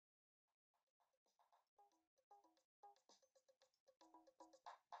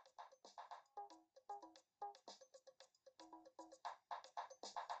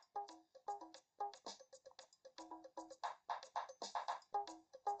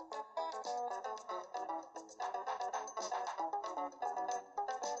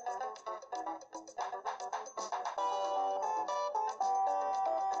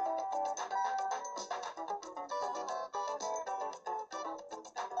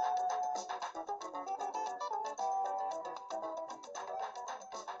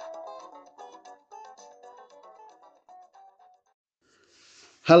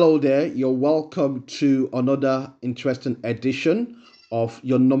Hello there, you're welcome to another interesting edition of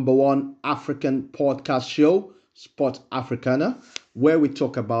your number one African podcast show, Sport Africana, where we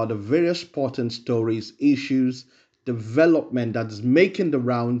talk about the various sporting stories, issues, development that is making the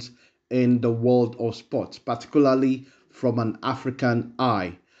rounds in the world of sports, particularly from an African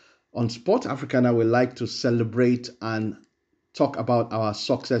eye. On Sport Africana, we like to celebrate and talk about our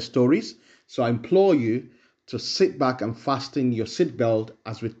success stories. So I implore you to sit back and fasten your seatbelt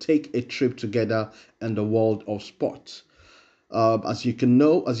as we take a trip together in the world of sports. As you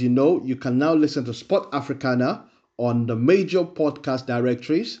know, you can now listen to Sport Africana on the major podcast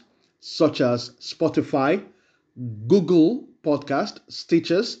directories such as Spotify, Google Podcast,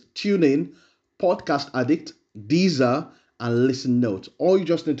 Stitchers, TuneIn, Podcast Addict, Deezer, and Listen Note. All you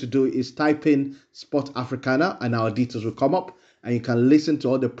just need to do is type in Sport Africana and our details will come up and you can listen to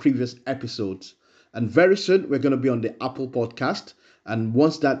all the previous episodes. And very soon we're going to be on the Apple Podcast. And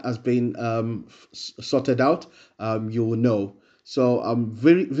once that has been sorted out, you will know. So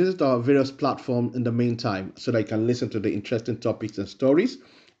visit our various platforms in the meantime so that you can listen to the interesting topics and stories.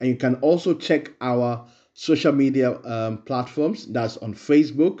 And you can also check our social media platforms. That's on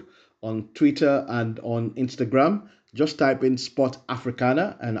Facebook, on Twitter, and on Instagram. Just type in Sport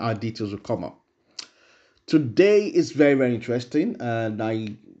Africana and our details will come up. Today is very, very interesting, and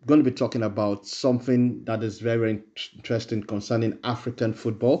I'm going to be talking about something that is very, very interesting concerning African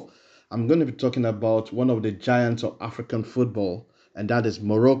football. I'm going to be talking about one of the giants of African football, and that is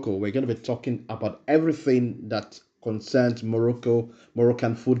Morocco. We're going to be talking about everything that concerns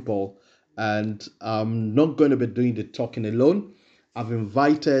Moroccan football, and I'm not going to be doing the talking alone. I've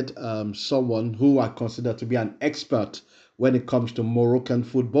invited someone who I consider to be an expert when it comes to Moroccan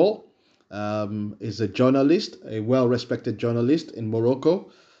football. Is a journalist, a well-respected journalist in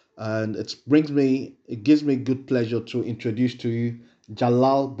Morocco, and it gives me good pleasure to introduce to you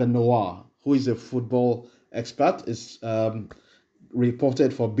Jalal Benoit, who is a football expert. Is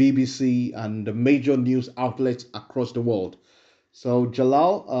reported for BBC and the major news outlets across the world. So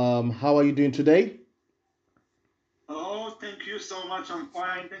Jalal, how are you doing today? Oh, thank you so much. I'm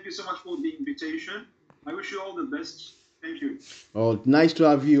fine. Thank you so much for the invitation. I wish you all the best. Thank you. Oh, nice to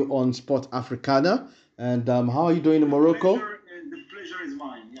have you on Sport Africana. And how are you doing in Morocco? The pleasure is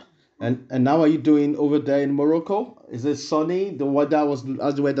mine. Yeah. And how are you doing over there in Morocco? Is it sunny? How's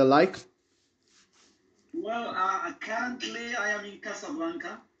the weather like? Well, currently I am in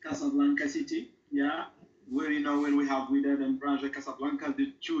Casablanca city. Yeah, where when we have Wydad and Raja Casablanca,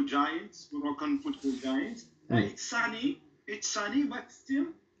 the two giants, Moroccan football giants. It's sunny. It's sunny, but still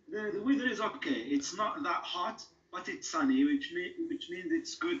the weather is okay. It's not that hot, but it's sunny, which means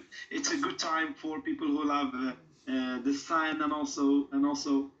it's good. It's a good time for people who love the sun and also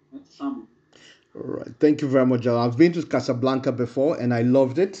sun. All right. Thank you very much, Jalal. I've been to Casablanca before and I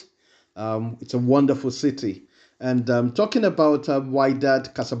loved it. It's a wonderful city. And talking about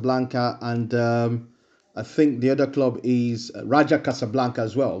Wydad Casablanca and I think the other club is Raja Casablanca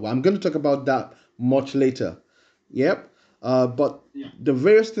as well. I'm going to talk about that much later. Yep. But Yeah. the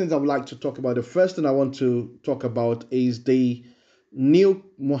various things I would like to talk about, the first thing I want to talk about is the new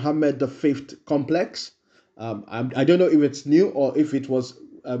Mohammed V complex. I don't know if it's new or if it was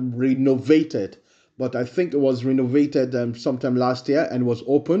renovated, but I think it was renovated sometime last year and was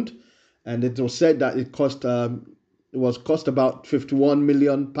opened. And it was said that it was cost about £51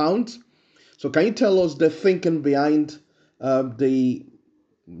 million. So can you tell us the thinking behind the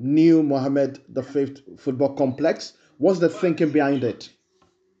new Mohammed V football complex? What's the thinking behind it?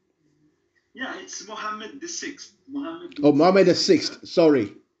 Yeah, it's Mohammed the Sixth. Oh, Mohammed the Sixth.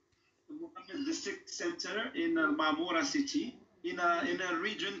 Sorry. Mohammed the Sixth Center in Al Mamura city, in a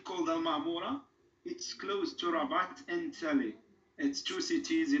region called Al Mamura. It's close to Rabat and Saleh. It's two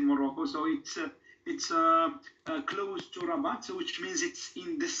cities in Morocco, so it's close to Rabat, so which means it's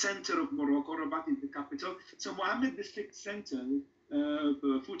in the center of Morocco. Rabat is the capital. So Mohammed the Sixth Center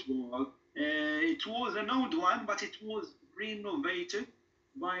football. It was an old one, but it was renovated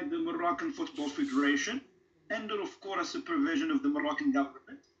by the Moroccan Football Federation under, of course, supervision of the Moroccan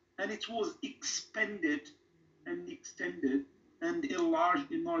government, and it was expanded and extended and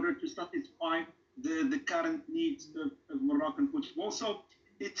enlarged in order to satisfy the current needs of Moroccan football. So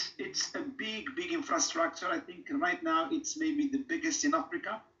it's a big infrastructure. I think right now it's maybe the biggest in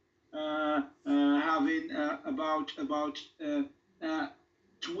Africa. having about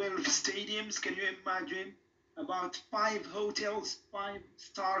 12 stadiums. Can you imagine? About 5 hotels,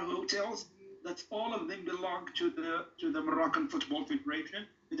 5-star hotels. That all of them belong to the Moroccan Football Federation,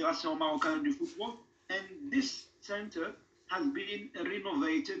 Fédération Marocaine du Football, and this center has been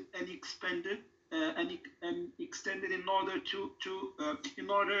renovated and expanded and extended in order to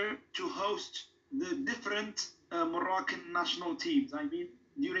host the different Moroccan national teams. I mean,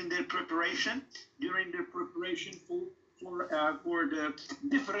 during their preparation, for the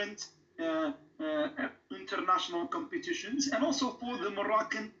different uh, uh, international competitions, and also for the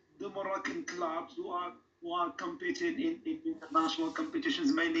Moroccan clubs who are competing in international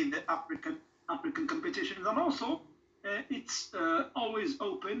competitions, mainly the African competitions, and also it's always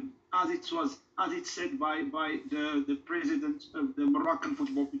open, as it said by the president of the Moroccan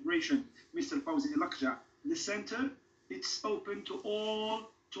Football Federation, Mr. Fawzi Lakja. The center, it's open to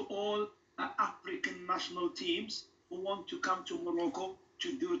all African national teams who want to come to Morocco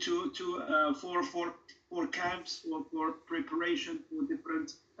to do to for camps or for preparation for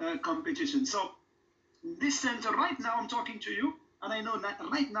different competitions. So this center right now I'm talking to you, and I know that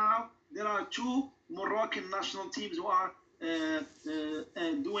right now there are two Moroccan national teams who are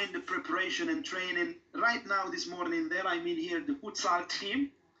doing the preparation and training right now this morning there. I mean here the futsal team,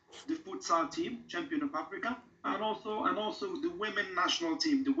 champion of Africa, and also the women's national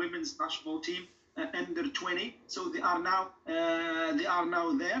team under 20. So they are now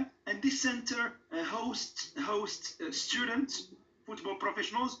there, and this center hosts students, football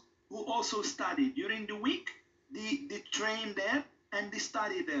professionals who also study during the week. They train there and they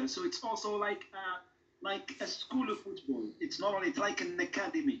study there. So it's also like a school of football. It's not only, it's like an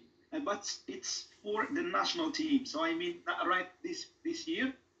academy, but it's for the national team. So I mean, right, this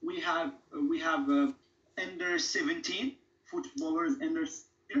year we have under 17 footballers under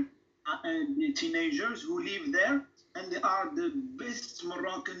and the teenagers who live there, and they are the best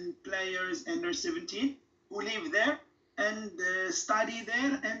Moroccan players under 17 who live there and study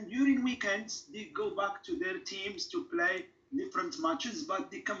there. And during weekends, they go back to their teams to play different matches,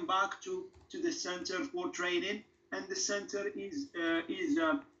 but they come back to the center for training. And the center is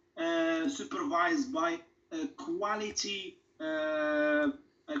supervised by quality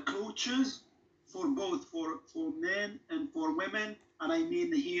coaches for both for men and for women. And I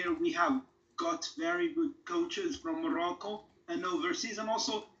mean here we have got very good coaches from Morocco and overseas, and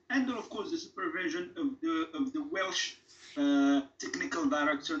also under of course the supervision of the Welsh technical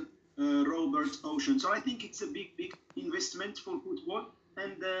director Robert Ocean. So I think it's a big investment for football,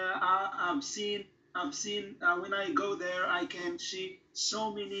 and I've seen when I go there, I can see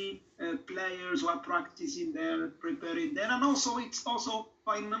so many players who are practicing there, preparing there, and also it's also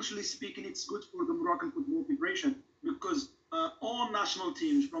financially speaking, it's good for the Moroccan Football Federation, because all national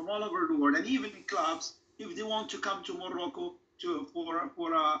teams from all over the world and even clubs, if they want to come to Morocco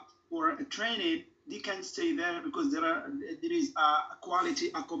for a training, they can stay there because there is a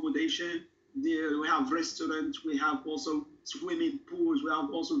quality accommodation. There we have restaurants, we have also swimming pools, we have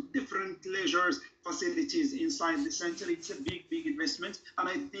also different leisure facilities inside the center. It's a big investment, and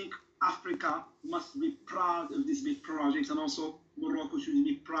I think Africa must be proud of these big projects, and also Morocco should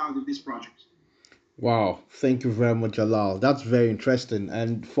be proud of this project. Wow, thank you very much, Alal. That's very interesting.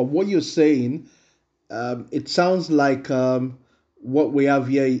 And from what you're saying, it sounds like what we have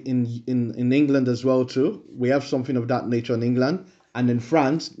here in England as well too. We have something of that nature in England, and in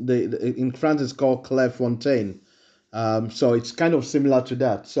France, in France it's called Clairefontaine. So it's kind of similar to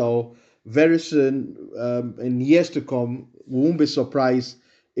that. So very soon, in years to come, we won't be surprised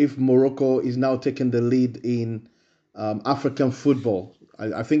if Morocco is now taking the lead in African football.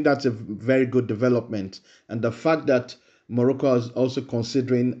 I think that's a very good development, and the fact that Morocco is also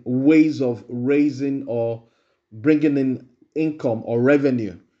considering ways of raising or bringing in income or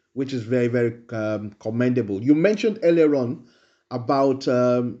revenue, which is very commendable. You mentioned earlier on about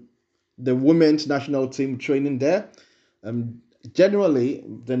the women's national team training there. Um, Generally,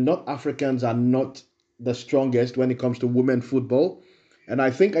 the North Africans are not the strongest when it comes to women football. And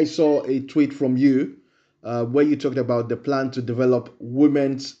I think I saw a tweet from you where you talked about the plan to develop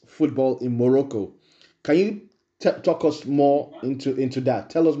women's football in Morocco. Can you talk us more into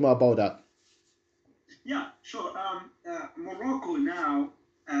that? Tell us more about that. Yeah, sure. Morocco now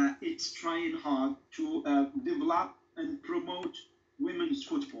it's trying hard to develop and promote women's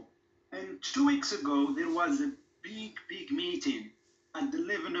football. And 2 weeks ago, there was a big meeting at the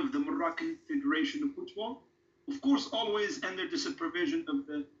level of the Moroccan Federation of Football. Of course, always under the supervision of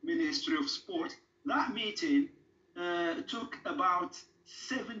the Ministry of Sport. That meeting took about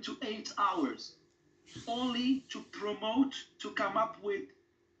 7 to 8 hours only to promote, to come up with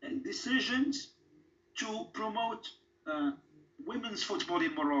decisions to promote women's football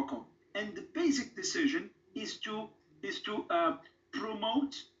in Morocco. And the basic decision is to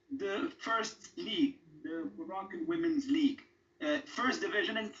promote the first league, the Moroccan Women's League, first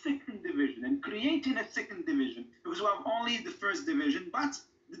division and second division, and creating a second division, because we have only the first division. But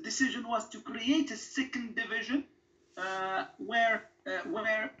the decision was to create a second division where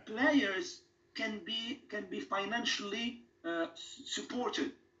players can be financially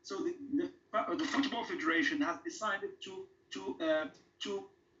supported. So the Football Federation has decided to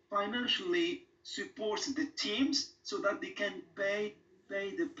financially support the teams so that they can pay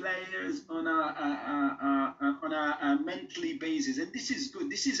the players on a monthly basis, and this is good.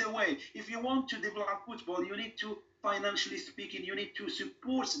 This is a way. If you want to develop football, you need to, financially speaking, you need to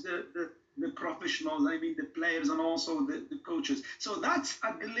support the professionals. I mean, the players and also the coaches. So that's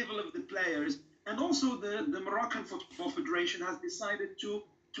at the level of the players, and also the Moroccan Football Federation has decided to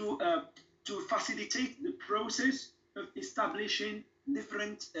facilitate the process of establishing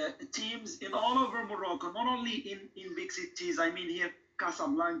different teams in all over Morocco, not only in big cities. I mean here,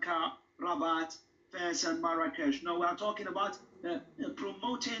 Casablanca, Rabat, Fez, and Marrakesh. No, we are talking about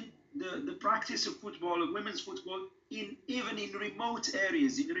promoting the practice of football, of women's football, even in remote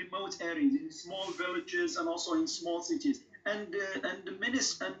areas, in small villages, and also in small cities. And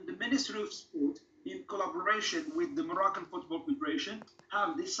the Ministry of Sport, in collaboration with the Moroccan Football Federation,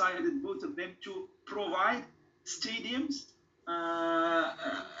 have decided, both of them, to provide stadiums,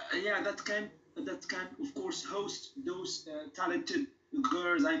 that can of course host those talented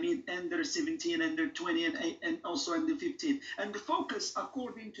girls. I mean, under 17, under 20, and also under 15. And the focus,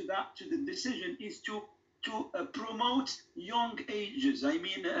 according to the decision, is to promote young ages. I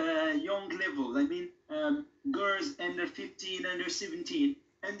mean, young levels. I mean, girls under 15, under 17.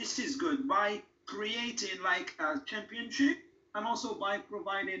 And this is good by creating like a championship, and also by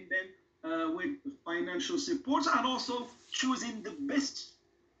providing them with financial support, and also choosing the best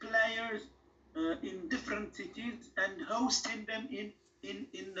players in different cities and hosting them in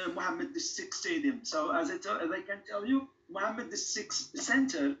the Mohammed VI Stadium. So as I can tell you, Mohammed VI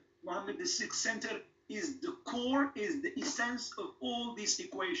Center is the core, is the essence of all this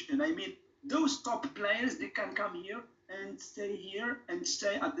equation. I mean, those top players, they can come here and stay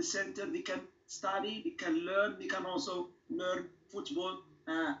at the center. They can study, they can learn, they can also learn football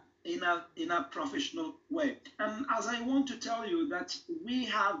in a professional way. And as I want to tell you that we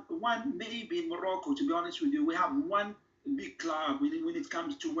have one, maybe in Morocco, to be honest with you, we have one big club when it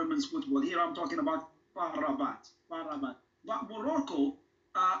comes to women's football. Here I'm talking about FAR Rabat. But Morocco,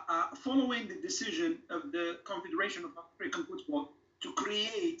 following the decision of the Confederation of African Football to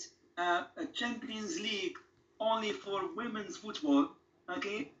create a Champions League only for women's football,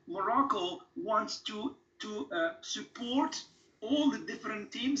 okay, Morocco wants to support all the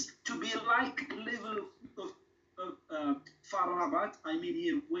different teams to be like level of FAR Rabat. I mean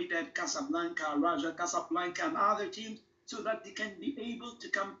here, Wydad Casablanca, Raja Casablanca, and other teams, so that they can be able to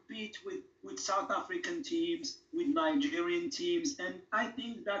compete with South African teams, with Nigerian teams. And I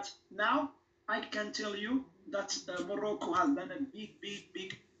think that now I can tell you that Morocco has done a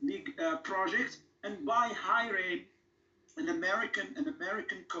big project, and by hiring an American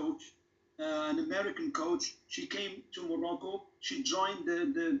coach. She came to Morocco. She joined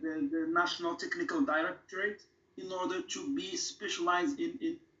the National Technical Directorate in order to be specialized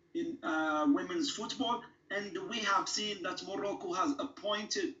in women's football. And we have seen that Morocco has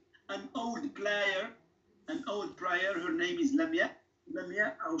appointed an old player. Her name is Lamia.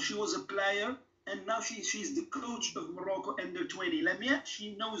 She was a player, and now she's the coach of Morocco under 20. Lamia,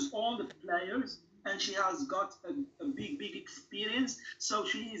 she knows all the players, and she has got a big experience. So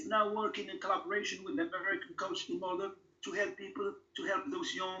she is now working in collaboration with the American coach in order to help people, to help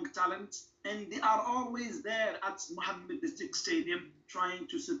those young talents. And they are always there at Mohammed VI Stadium, trying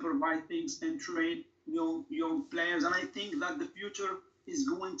to supervise things and train young players. And I think that the future is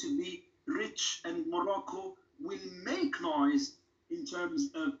going to be rich, and Morocco will make noise in terms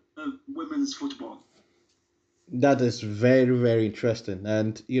of women's football. That is very, very interesting.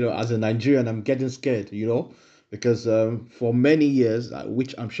 And, as a Nigerian, I'm getting scared, because for many years,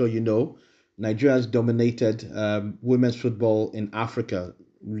 which I'm sure you know, Nigeria has dominated women's football in Africa.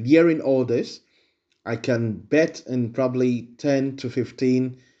 Hearing all this, I can bet in probably 10 to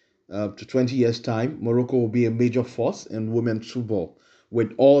 15 to 20 years' time, Morocco will be a major force in women's football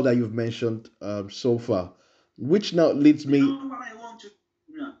with all that you've mentioned so far. Which now leads me. What I want to,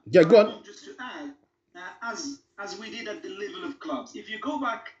 yeah, go on. Just to add, as we did at the level of clubs, if you go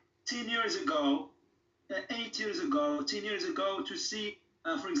back 10 years ago, 8 years ago, 10 years ago, to see,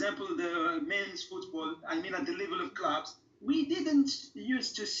 for example, the men's football, I mean, at the level of clubs, we didn't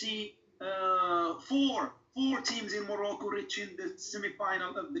used to see four teams in Morocco reaching the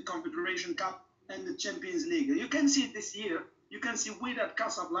semi-final of the Confederation Cup and the Champions League. You can see it this year. You can see Wydad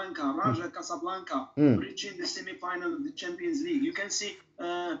Casablanca, Raja Casablanca, reaching the semi-final of the Champions League. You can see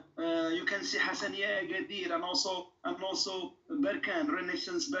Hassania Agadir and also Berkane,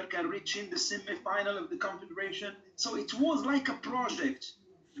 Renaissance Berkane, reaching the semi-final of the Confederation. So it was like a project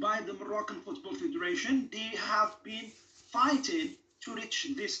by the Moroccan Football Federation. They have been fighting to reach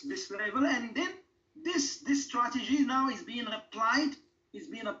this level, and then this strategy now is being applied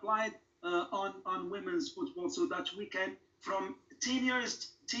on women's football, so that we can, from 10 years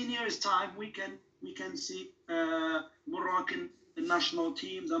time, we can see Moroccan national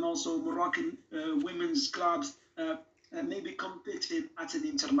teams and also Moroccan women's clubs maybe competing at an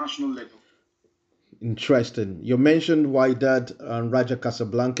international level. Interesting. You mentioned Wydad and Raja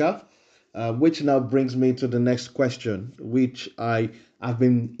Casablanca, which now brings me to the next question, which I've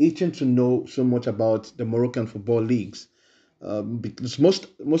been itching to know so much about the Moroccan football leagues, because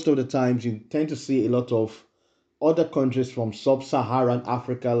most of the times you tend to see a lot of other countries from sub-Saharan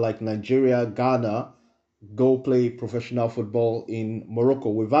Africa, like Nigeria, Ghana, go play professional football in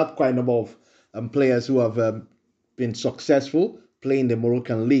Morocco. We've had quite a number of players who have been successful playing the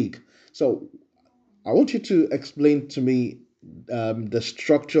Moroccan league. So I want you to explain to me the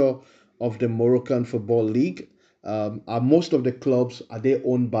structure of the Moroccan Football League. Are most of the clubs, are they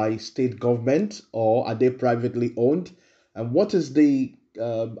owned by state government or are they privately owned? And what is the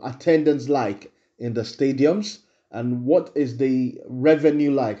attendance like in the stadiums? And what is the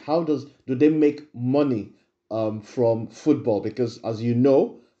revenue like? Do they make money from football? Because as you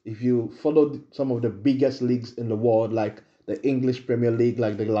know, if you follow some of the biggest leagues in the world, like the English Premier League,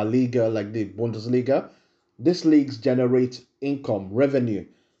 like the La Liga, like the Bundesliga, these leagues generate income, revenue.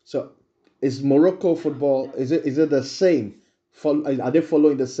 So is Morocco football, is it the same? Are they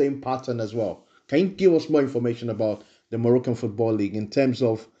following the same pattern as well? Can you give us more information about the Moroccan Football League in terms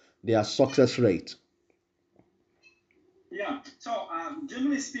of their success rate? Yeah. So,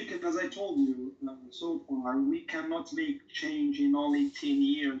 generally speaking, as I told you so far, we cannot make change in only 10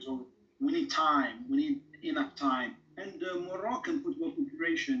 years, or we need time. We need enough time. And the Moroccan Football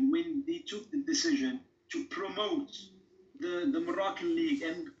Federation, when they took the decision to promote the Moroccan League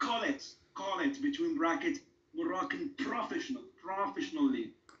and call it between brackets Moroccan professional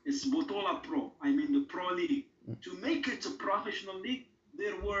league. It's Botola Pro. I mean the Pro League. To make it a professional league,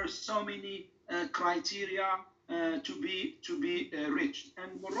 there were so many criteria to be reached,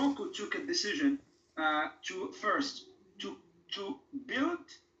 and Morocco took a decision to first to build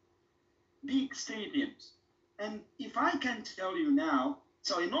big stadiums. And if I can tell you now,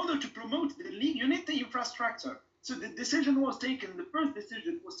 so in order to promote the league, you need the infrastructure. So the decision was taken. The first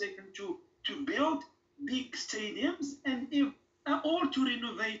decision was taken to build big stadiums and if or to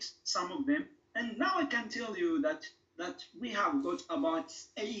renovate some of them. And now I can tell you that we have got about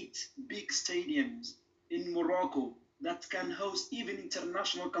 8 big stadiums in Morocco that can host even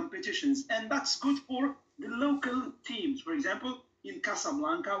international competitions, and that's good for the local teams. For example, in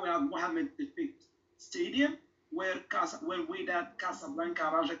Casablanca, we have Mohammed V Stadium, where Wydad Casablanca,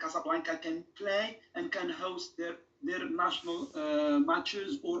 Raja Casablanca can play and can host their national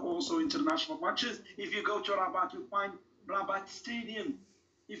matches or also international matches. If you go to Rabat, you find Rabat Stadium.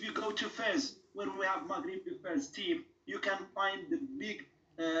 If you go to Fez, where we have Maghreb Fez team, you can find the big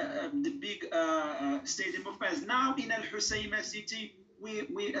stadium of Fez. Now in Al Husseima city, we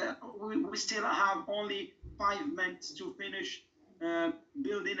still have only 5 months to finish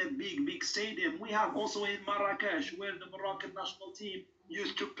building a big stadium. We have also in Marrakesh, where the Moroccan national team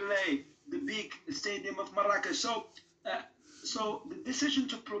used to play, the big stadium of Marrakesh. So the decision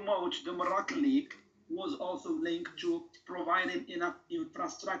to promote the Moroccan League was also linked to providing enough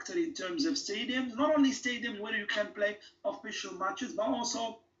infrastructure in terms of stadiums, not only stadiums where you can play official matches, but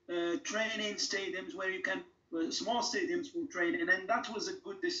also training stadiums where you can, small stadiums for training, and that was a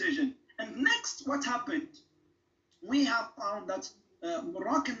good decision. And next, what happened? We have found that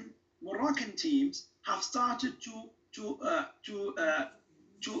Moroccan teams have started to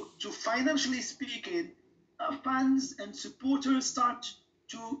financially speaking, fans and supporters start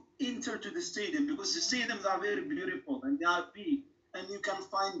to enter to the stadium because the stadiums are very beautiful and they are big, and you can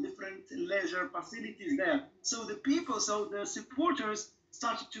find different leisure facilities there. So the supporters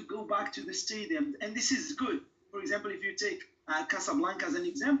started to go back to the stadium, and this is good. For example, if you take Casablanca as an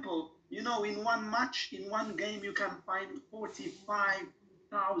example, in one match, in one game, you can find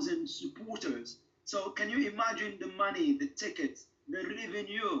 45,000 supporters. So can you imagine the money, the tickets, the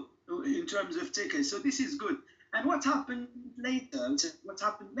revenue in terms of tickets? So this is good. And what happened later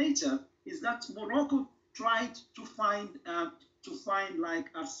is that Morocco tried to find like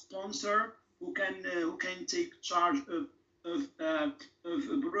a sponsor who can take charge of, uh,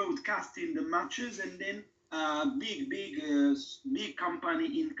 of broadcasting the matches, and then big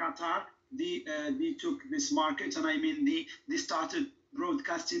company in Qatar. They took this market, and I mean they started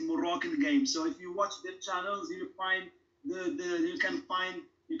broadcasting Moroccan games. So if you watch their channels, you find you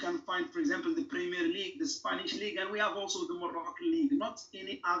can find, for example, the Premier League, the Spanish League, and we have also the Moroccan League, not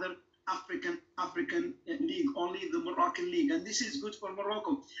any other African league, only the Moroccan league, and this is good for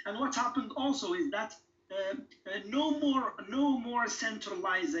Morocco. And what happened also is that no more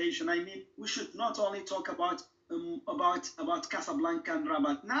centralization. I mean, we should not only talk about Casablanca and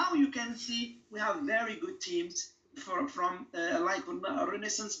Rabat. Now you can see we have very good teams from like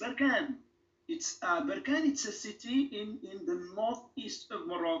Renaissance Berkane. It's Berkane. It's a city in the northeast of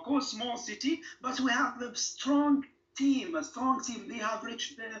Morocco, a small city, but we have a strong team. A strong team. They have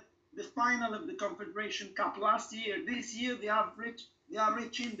reached the final of the Confederation Cup last year. This year they are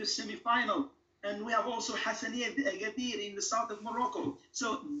reaching the semi-final, and we have also Hassania Agadir in the south of Morocco.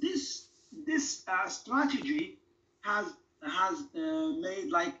 So this strategy has made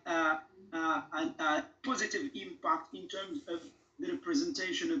like a positive impact in terms of the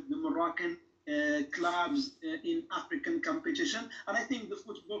representation of the Moroccan clubs in African competition. And I think the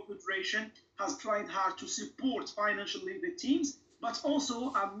Football Federation has tried hard to support financially the teams, but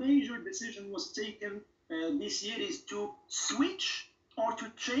also a major decision was taken this year is to switch or to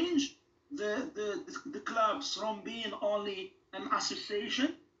change the clubs from being only an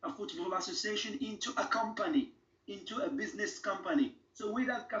association, a football association, into a company, into a business company. So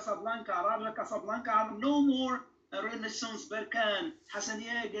without Casablanca, Raja Casablanca are no more Renaissance Berkane,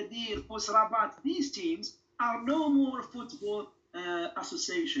 Hassania Gadir, Fos Rabat. These teams are no more football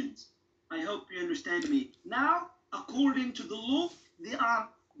associations. I hope you understand me. Now, according to the law, they are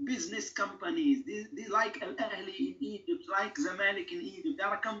business companies. They like Al Ahli in Egypt, like Zamalek in Egypt. They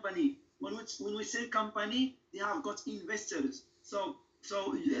are a company. When we say company, they have got investors. So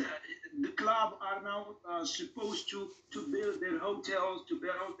the club are now supposed to build their hotels, to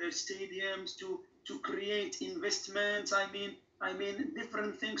build their stadiums, to create investments. I mean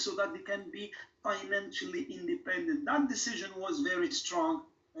different things so that they can be financially independent. That decision was very strong,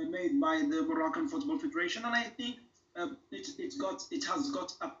 made by the Moroccan Football Federation, and I think it has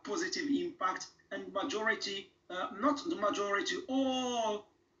got a positive impact. And majority, not the majority, all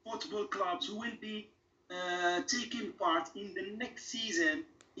football clubs will be taking part in the next season,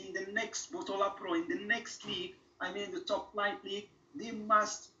 in the next Botola Pro, in the next league. I mean, the top flight league. They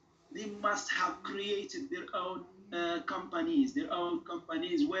must have created their own companies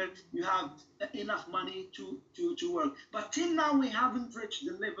where you have enough money to work. But till now, we haven't reached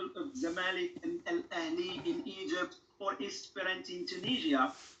the level of Zamalek and Al Ahli in Egypt or Esperance in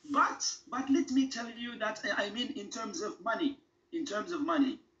Tunisia. But let me tell you that I mean in terms of money,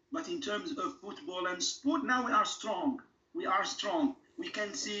 but in terms of football and sport, now we are strong. We are strong. We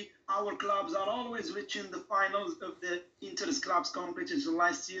can see our clubs are always reaching the finals of the Inter Clubs competition.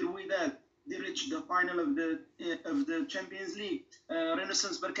 Last year we did. They reached the final of the Champions League.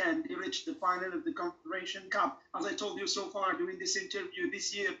 Renaissance Berkane, they reached the final of the Confederation Cup. As I told you so far during this interview,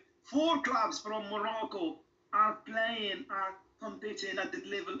 this year, 4 clubs from Morocco are competing at the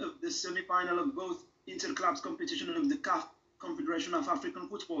level of the semi-final of both Interclubs competition of the CAF Confederation of African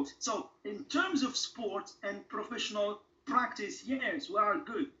Football. So in terms of sport and professional practice, yes, we are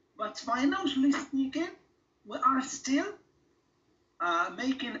good. But financially speaking, we are still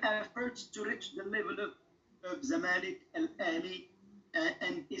making efforts to reach the level of Zamalek, Al Ahli,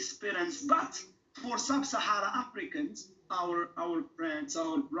 and Esperance. But for sub-Sahara Africans, our friends,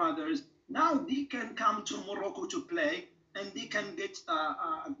 our brothers, now they can come to Morocco to play, and they can get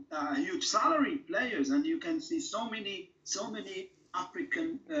a huge salary players, and you can see so many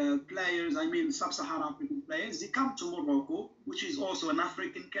African players. I mean, sub-Saharan African players. They come to Morocco, which is also an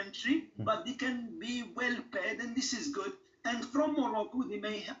African country, but they can be well paid, and this is good. And from Morocco, they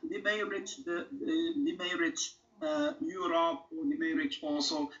may reach Europe, or they may reach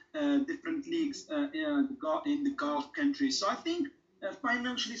also different leagues in the Gulf countries. So I think,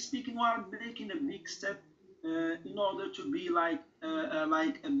 financially speaking, we are making a big step in order to be like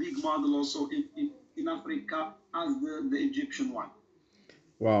a big model also in Africa as the Egyptian one.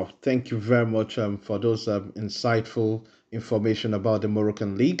 Wow, thank you very much for those insightful information about the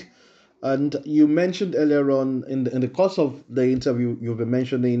Moroccan League. And you mentioned earlier on in the course of the interview, you've been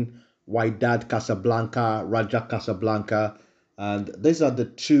mentioning Wydad Casablanca, Raja Casablanca, and these are the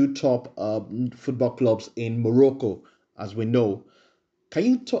 2 top football clubs in Morocco, as we know. Can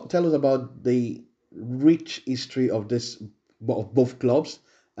you tell us about the rich history of this of both clubs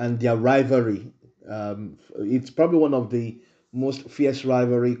and their rivalry? It's probably one of the most fierce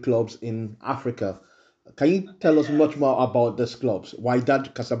rivalry clubs in Africa. Can you tell us much Yes. more about these clubs?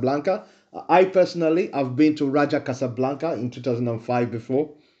 Wydad Casablanca. I personally have been to Raja Casablanca in 2005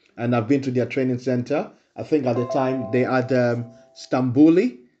 before, and I've been to their training center. I think at the time they had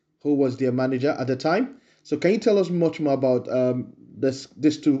Stambouli, who was their manager at the time. So can you tell us much more about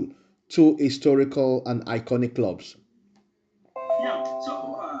these two historical and iconic clubs? Yeah.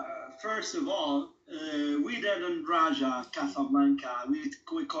 So first of all, Wydad and Raja Casablanca. We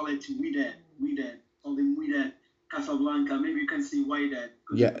call it Wydad. Wydad. Call them Wydad Casablanca. Maybe you can see Wydad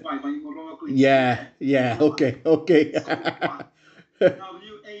because Yeah, it's white, but in Morocco it's yeah, Wydad. yeah. W A. Okay, okay. It's called WAC.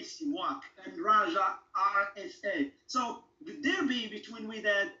 WAC, WAC, and Raja RSA. So the derby between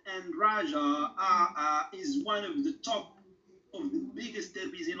Wydad and Raja is one of the top of the biggest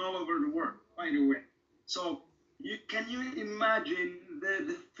derbies in all over the world, by the way. So can you imagine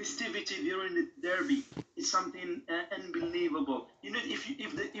the festivity during the derby? It's something unbelievable. You know,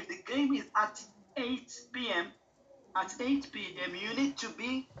 if the game is at 8 p.m. At 8 p.m. you need to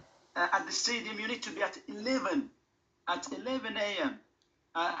be at the stadium. You need to be at 11 a.m.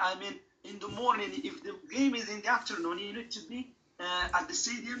 I mean, in the morning. If the game is in the afternoon, you need to be at the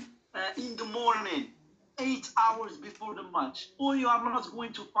stadium in the morning, 8 hours before the match, or you are not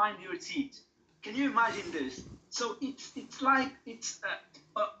going to find your seat. Can you imagine this? So it's like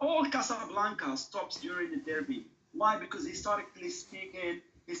all Casablanca stops during the derby. Why? Because historically speaking,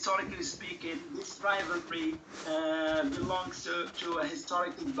 this rivalry belongs to a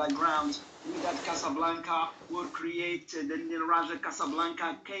historical background. Wydad Casablanca were created, and then Raja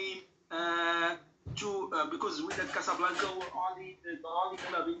Casablanca came because Wydad Casablanca were the only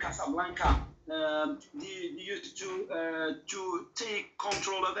club in Casablanca. They used to take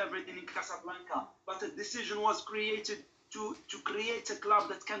control of everything in Casablanca, but a decision was created to create a club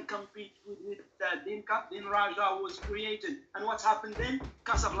that can compete with Then Raja was created. And what happened then?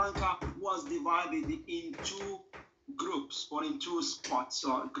 Casablanca was divided in two groups or in two spots.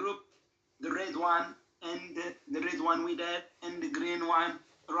 So a group, the red one, and the red one with that, and the green one,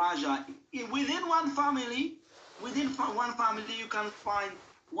 Raja. Within one family, you can find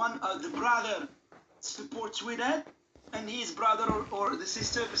the brother supports Wydad, and his brother or the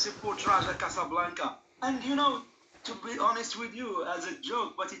sister supports Raja Casablanca. And you know, to be honest with you, as a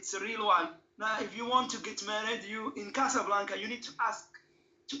joke, but it's a real one. Now, if you want to get married, you in Casablanca, you need to ask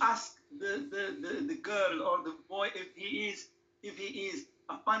the girl or the boy if he is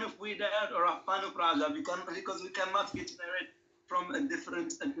a fan of Wydad or a fan of Raja, because we cannot get married from a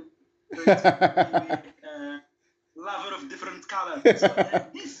different maybe lover of different color. So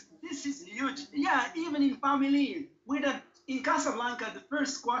this is huge. Yeah, even in family, in Casablanca, the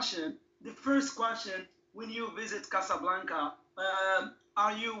first question when you visit Casablanca,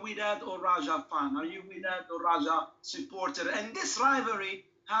 are you Wydad or Raja fan? Are you Wydad or Raja supporter? And this rivalry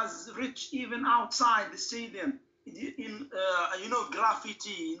has reached even outside the stadium. In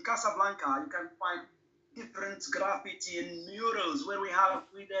graffiti in Casablanca, you can find different graffiti and murals where we have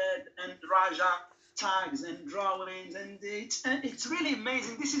Wydad and Raja tags and drawings, and it's really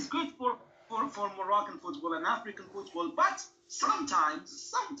amazing. This is good for Moroccan football and African football, but sometimes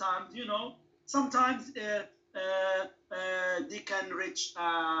sometimes they can reach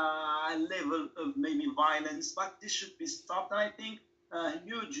a level of maybe violence, but this should be stopped. And I think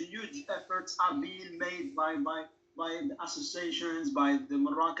huge efforts are being made by the associations, by the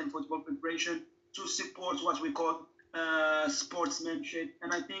Moroccan Football Federation to support what we call sportsmanship.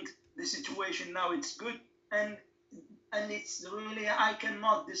 And I think the situation now it's good, and it's really I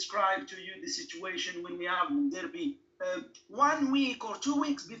cannot describe to you the situation when we have the derby. 1 week or 2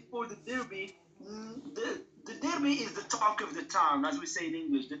 weeks before the derby, the derby is the talk of the town, as we say in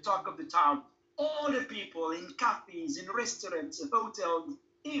English, the talk of the town. All the people in cafes, in restaurants, hotels,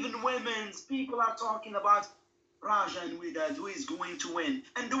 even women's people are talking about Raja and Wydad, who is going to win,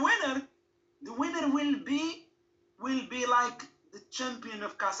 and the winner will be like the champion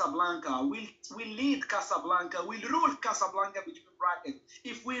of Casablanca. Will lead Casablanca. Will rule Casablanca between brackets.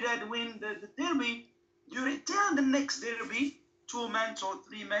 If we did win the derby, you return the next derby 2 months or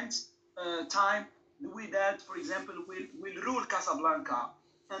 3 months time. The Wydad, for example, will rule Casablanca,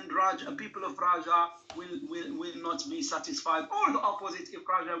 and people of Raja will not be satisfied. Or the opposite, if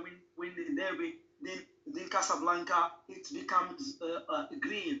Raja win the derby, then Casablanca it becomes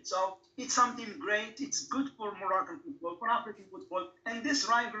green. So it's something great. It's good for Moroccan football, for African football, and this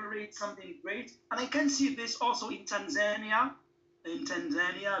rivalry is something great. And I can see this also in Tanzania. In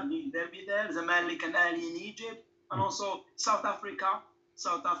Tanzania, big derby there, Zamalek and Ali in Egypt, and also South Africa.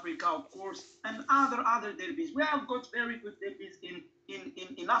 South Africa, of course, and other derbies. We have got very good derbies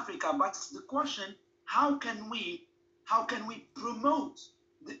in Africa, but the question: how can we promote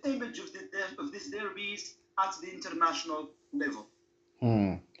the image of these derbies at the international level?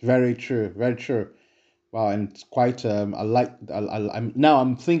 Very true. Very true. Wow, and it's quite. I like. I'm now.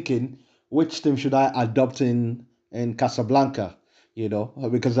 I'm thinking, which team should I adopt in Casablanca?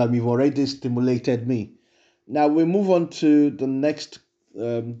 Because you've already stimulated me. Now we move on to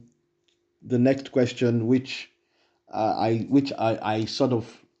um, the next question, which I sort of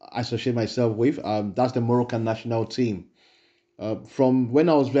associate myself with. That's the Moroccan national team. From when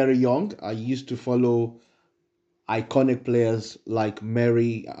I was very young, I used to follow iconic players like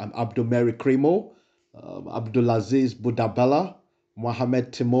Abdul Mary Krimo, Abdulaziz Boudabella,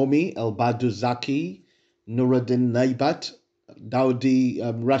 Mohamed Timomi, El Badu Zaki, Nuruddin Naibat,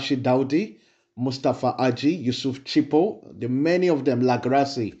 Rashid Daudi, Mustafa Aji, Yusuf Chipo, the many of them,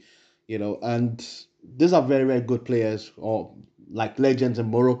 Lagrassi, and these are very, very good players or like legends in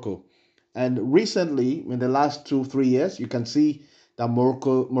Morocco. And recently, in the last 2, 3 years, you can see that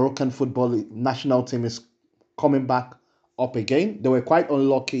Moroccan football national team is coming back up again. They were quite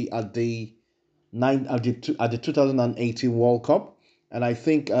unlucky at the 2018 World Cup, and I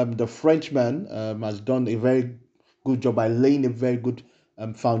think the Frenchman has done a very good job by laying a very good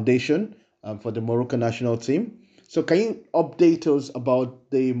foundation for the Moroccan national team. So, can you update us about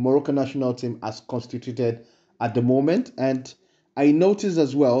the Moroccan national team as constituted at the moment? And I noticed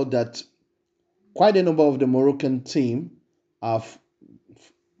as well that quite a number of the Moroccan team are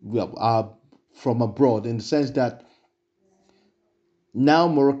are from abroad, in the sense that now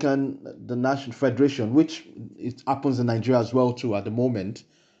Moroccan, the national federation, which it happens in Nigeria as well too at the moment,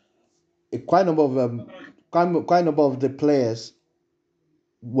 a quite a number of the players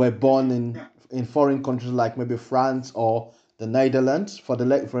were born Yeah. in foreign countries like maybe France or the Netherlands.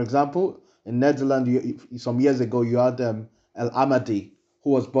 For example, in Netherlands, some years ago you had El Amadi,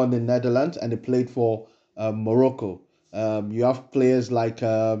 who was born in Netherlands and he played for Morocco. You have players like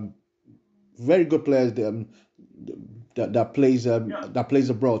very good players Yeah. that plays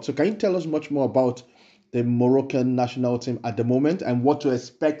abroad. So can you tell us much more about the Moroccan national team at the moment and what to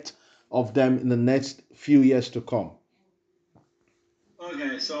expect of them in the next few years to come?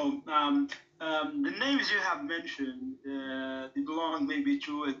 Okay, so the names you have mentioned, they belong maybe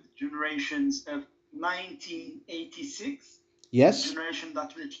to generations of 1986, the Yes. generation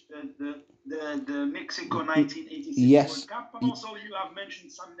that reached the Mexico 1986 Yes. World Cup, and also you have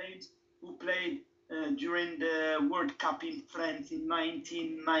mentioned some names who played during the World Cup in France in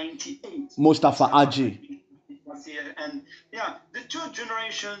 1998. Mustafa Mustafa Aji. Hadji was here, and yeah, the two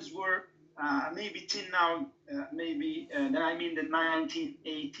generations were maybe till now, I mean the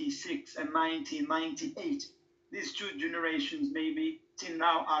 1986 and 1998. These two generations maybe till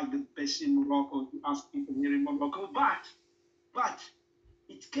now are the best in Morocco, to ask people here in Morocco. But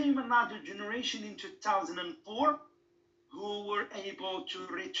it came another generation in 2004 who were able to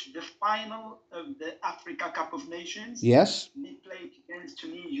reach the final of the Africa Cup of Nations. Yes. They played against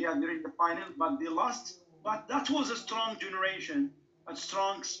Tunisia during the final, but they lost. But that was a strong generation, a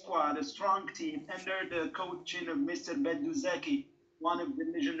strong squad, a strong team under the coaching of Mr. Beduzeki, one of the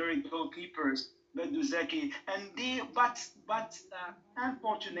legendary goalkeepers, Beduzeki. And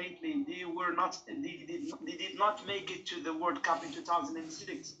unfortunately, they did not make it to the World Cup in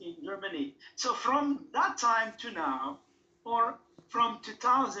 2006 in Germany. So from that time to now, or from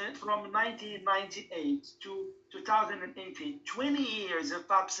 1998 to 2018, 20 years of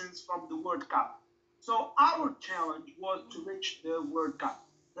absence from the World Cup. So our challenge was to reach the World Cup.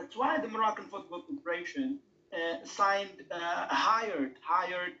 That's why the Moroccan Football Federation hired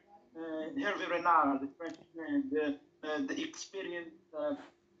Hervé Renard, the Frenchman, the experienced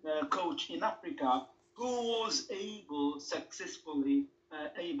coach in Africa, who was able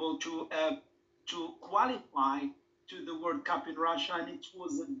to qualify to the World Cup in Russia, and it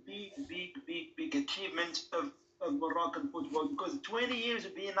was a big achievement of Moroccan football, because 20 years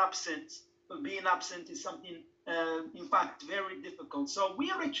of being absent is something, in fact, very difficult. So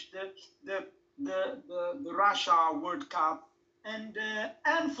we reached the Russia World Cup, and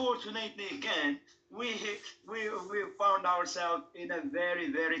unfortunately, again, we we found ourselves in a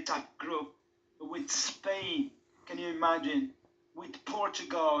very tough group with Spain. Can you imagine? With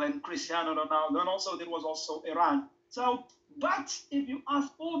Portugal and Cristiano Ronaldo, and also there was also Iran. So, but if you ask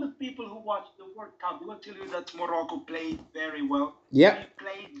all the people who watched the World Cup, they will tell you that Morocco played very well. Yep. We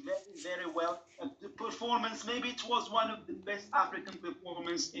played very well. The performance, maybe it was one of the best African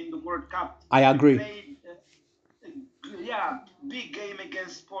performance in the World Cup. I We agree. played, yeah, big game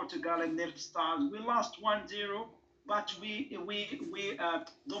against Portugal and their stars. We lost 1-0, but we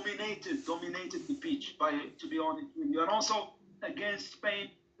dominated the pitch, to be honest with you. And also against Spain,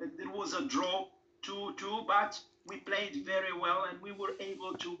 there was a draw 2-2, but we played very well and we were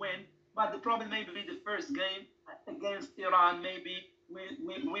able to win. But the problem maybe the first game against Iran, maybe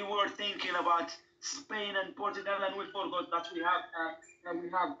we were thinking about Spain and Portugal, and we forgot that we have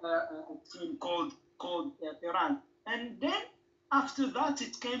a team called Iran. And then after that,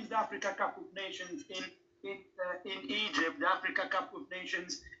 it came the Africa Cup of Nations in Egypt, the Africa Cup of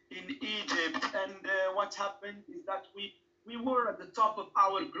Nations in Egypt. And what happened is that we were at the top of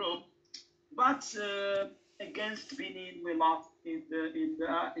our group, but against Benin we lost in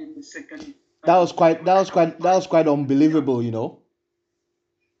the second. That was quite unbelievable, you know.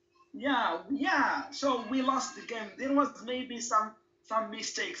 Yeah. So we lost the game. There was maybe some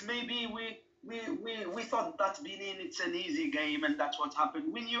mistakes. Maybe we thought that Benin it's an easy game, and that's what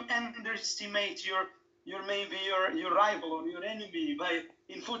happened. When you underestimate your maybe your rival or your enemy by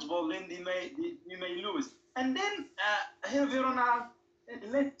in football, then you may lose. And then Hervé Renard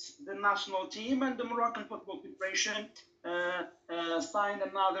led the national team, and the Moroccan Football Federation signed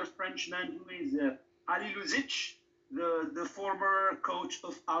another Frenchman who is Ali Luzic, the former coach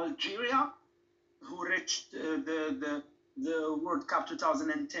of Algeria, who reached the World Cup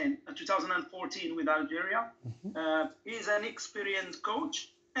 2014 with Algeria. He's an experienced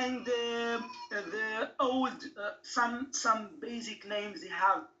coach, and the old some basic names they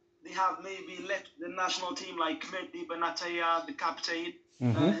have maybe left the national team, like Mehdi Benatia, the captain.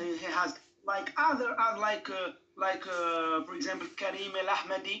 He has like other for example Karim El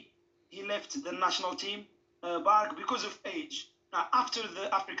Ahmadi. He left the national team back because of age. Now, after the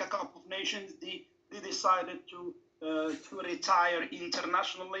Africa Cup of Nations, they decided to retire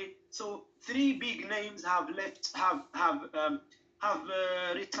internationally. So 3 big names have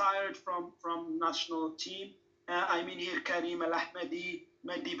retired from national team. I mean here Karim El Ahmadi,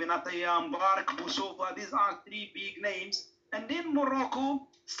 Mehdi Benatia, Mbarak Boussoufa. These are 3 big names. And then Morocco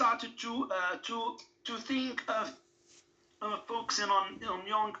started to think of focusing on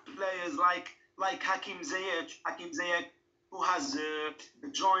young players like Hakim Ziyech, who has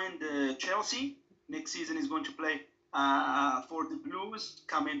joined Chelsea. Next season is going to play for the Blues,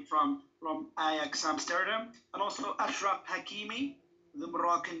 coming from Ajax Amsterdam. And also Ashraf Hakimi, the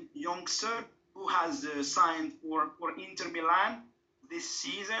Moroccan youngster, who has signed for Inter Milan this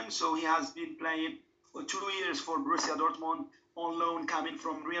season. So he has been playing for 2 years for Borussia Dortmund on loan, coming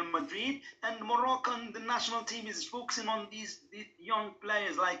from Real Madrid. And Moroccan, the national team, is focusing on these young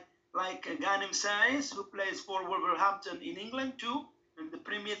players like Ghanem Saez, who plays for Wolverhampton in England too, in the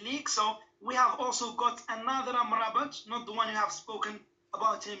Premier League. So we have also got another Amrabat, not the one you have spoken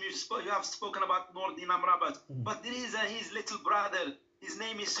about him. You have spoken about Nordin Amrabat, but there is his little brother. His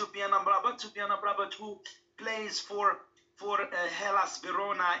name is Soufiane Amrabat, who plays for Hellas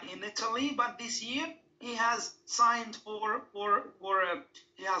Verona in Italy. But this year he has signed to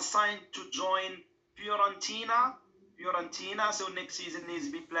join Fiorentina. So next season he's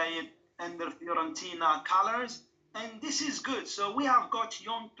be playing under Fiorentina colors, and this is good. So we have got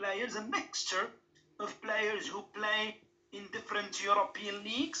young players, a mixture of players who play in different European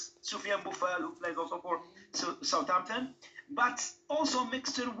leagues. Soufiane Boufal, who plays also for Southampton, but also a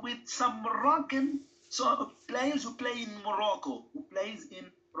mixture with some Moroccan players who play in Morocco, who plays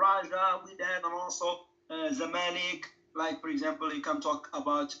in Raja, Wydad, and also Zamalek. Like, for example, you can talk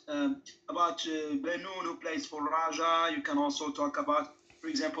about Benoun, who plays for Raja. You can also talk about, for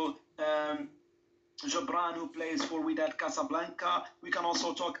example, Jabran, who plays for Wydad Casablanca. We can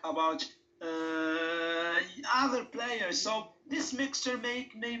also talk about other players. So this mixture may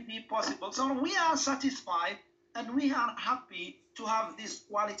be possible. So we are satisfied and we are happy to have these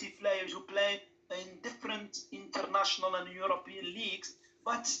quality players who play in different international and European leagues.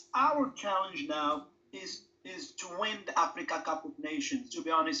 But our challenge now is to win the Africa Cup of Nations. To be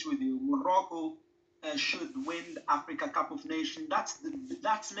honest with you, Morocco should win the Africa Cup of Nations. That's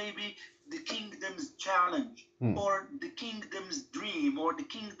maybe the kingdom's challenge, or the kingdom's dream, or the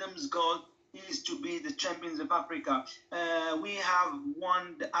kingdom's goal is to be the champions of Africa. We have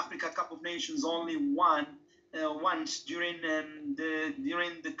won the Africa Cup of Nations only once during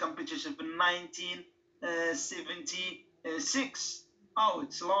the competition in 1976. Oh,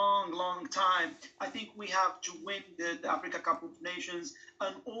 it's a long time. I think we have to win the Africa Cup of Nations,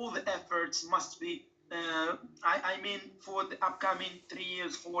 and all the efforts must be, I mean, for the upcoming 3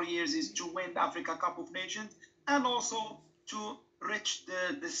 years, 4 years, is to win the Africa Cup of Nations, and also to reach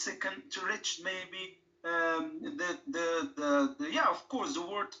maybe of course, the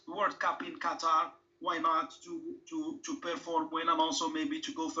World Cup in Qatar. Why not to perform well, and also maybe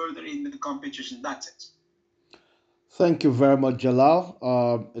to go further in the competition? That's it. Thank you very much, Jalal.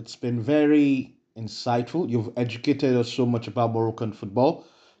 It's been very insightful. You've educated us so much about Moroccan football.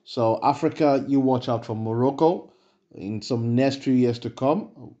 So, Africa, you watch out for Morocco in some next few years to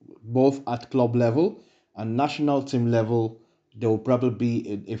come, both at club level and national team level. They will probably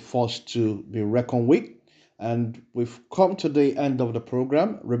be a force to be reckoned with. And we've come to the end of the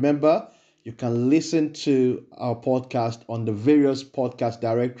program. Remember, you can listen to our podcast on the various podcast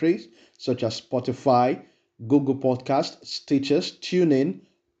directories such as Spotify, Google Podcast, Stitchers, TuneIn,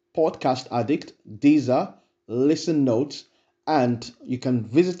 Podcast Addict, Deezer, Listen Notes, and you can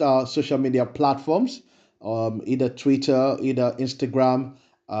visit our social media platforms, either Twitter, either Instagram,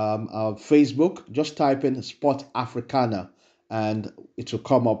 Facebook. Just type in Sport Africana, and it will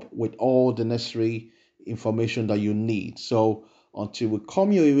come up with all the necessary information that you need. So until we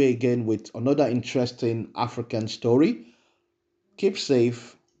come your way again with another interesting African story, keep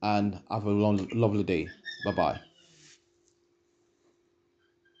safe and have a lovely day. Bye bye.